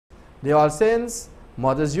The All Saints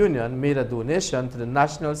Mothers Union made a donation to the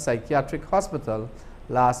National Psychiatric Hospital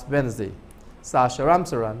last Wednesday. Sasha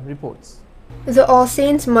Ramsaran reports. The All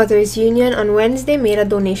Saints Mothers Union on Wednesday made a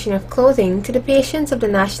donation of clothing to the patients of the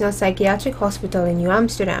National Psychiatric Hospital in New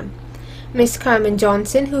Amsterdam. Ms. Carmen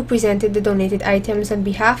Johnson, who presented the donated items on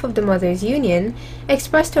behalf of the Mothers Union,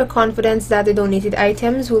 expressed her confidence that the donated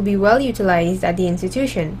items will be well utilized at the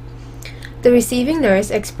institution. The receiving nurse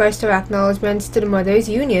expressed her acknowledgments to the Mothers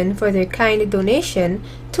Union for their kind donation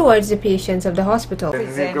towards the patients of the hospital.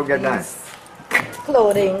 Present these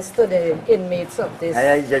clothing to the inmates of this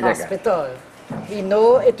hospital. We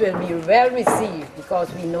know it will be well received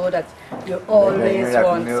because we know that you always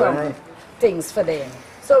want some things for them.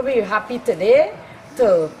 So we're happy today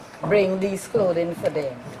to bring these clothing for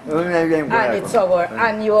them. And it's our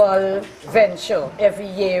annual venture. Every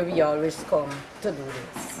year we always come to do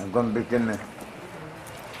this. We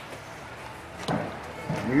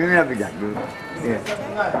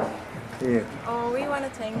want to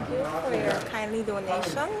thank you for your kindly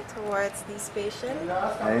donation towards these patients.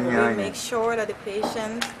 We make sure that the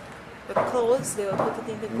patients, the clothes, they will put it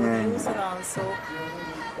into good use and also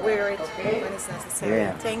wear it when it's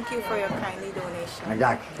necessary. Thank you for your kindly donation.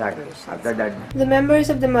 The members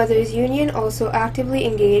of the Mothers Union also actively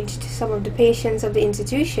engaged some of the patients of the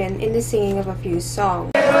institution in the singing of a few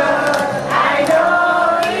songs. I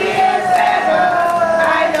know he is better.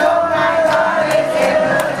 I know my God is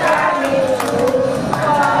able to carry me through.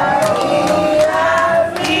 For he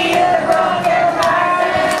has healed broken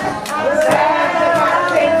hearted, set the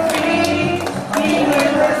captive free. He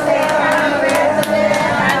healed the sick and raised the dead,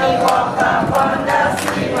 and he walked upon the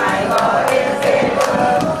sea. My God is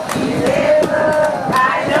able. He's able.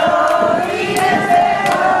 I know he is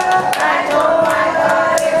able. I know my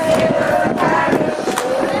God is able to carry me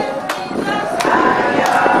through.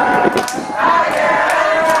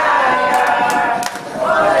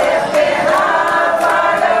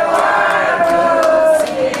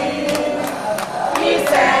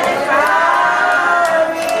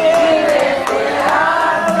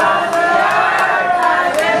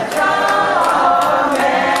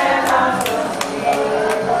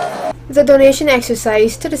 The donation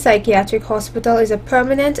exercise to the psychiatric hospital is a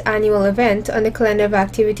permanent annual event on the calendar of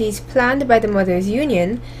activities planned by the Mothers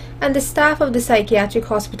Union, and the staff of the psychiatric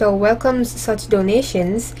hospital welcomes such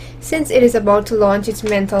donations since it is about to launch its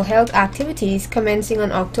mental health activities commencing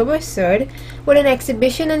on October 3rd with an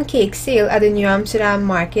exhibition and cake sale at the New Amsterdam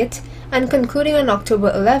Market and concluding on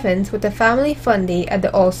October 11th with a family fun day at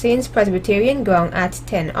the All Saints Presbyterian Ground at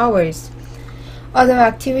 10 hours. Other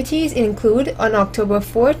activities include on October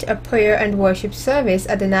 4th a prayer and worship service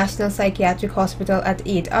at the National Psychiatric Hospital at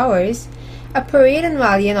 8 hours, a parade and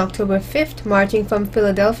rally on October 5th marching from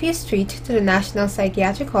Philadelphia Street to the National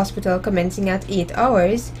Psychiatric Hospital commencing at 8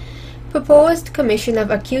 hours, proposed commission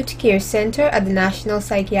of acute care center at the National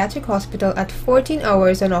Psychiatric Hospital at 14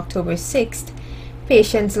 hours on October 6th,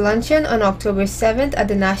 patients luncheon on October 7th at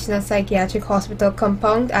the National Psychiatric Hospital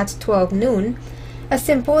compound at 12 noon, a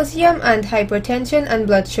symposium and hypertension and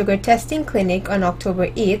blood sugar testing clinic on October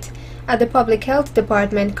 8th at the Public Health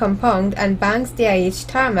Department compound and Banks DIH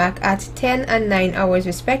tarmac at 10 and 9 hours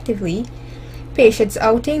respectively, patients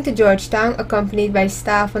outing to Georgetown accompanied by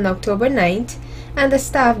staff on October 9th, and a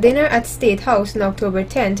staff dinner at State House on October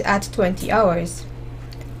 10th at 20 hours.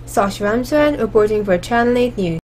 Sasha Ramsaran reporting for Channel 8 News.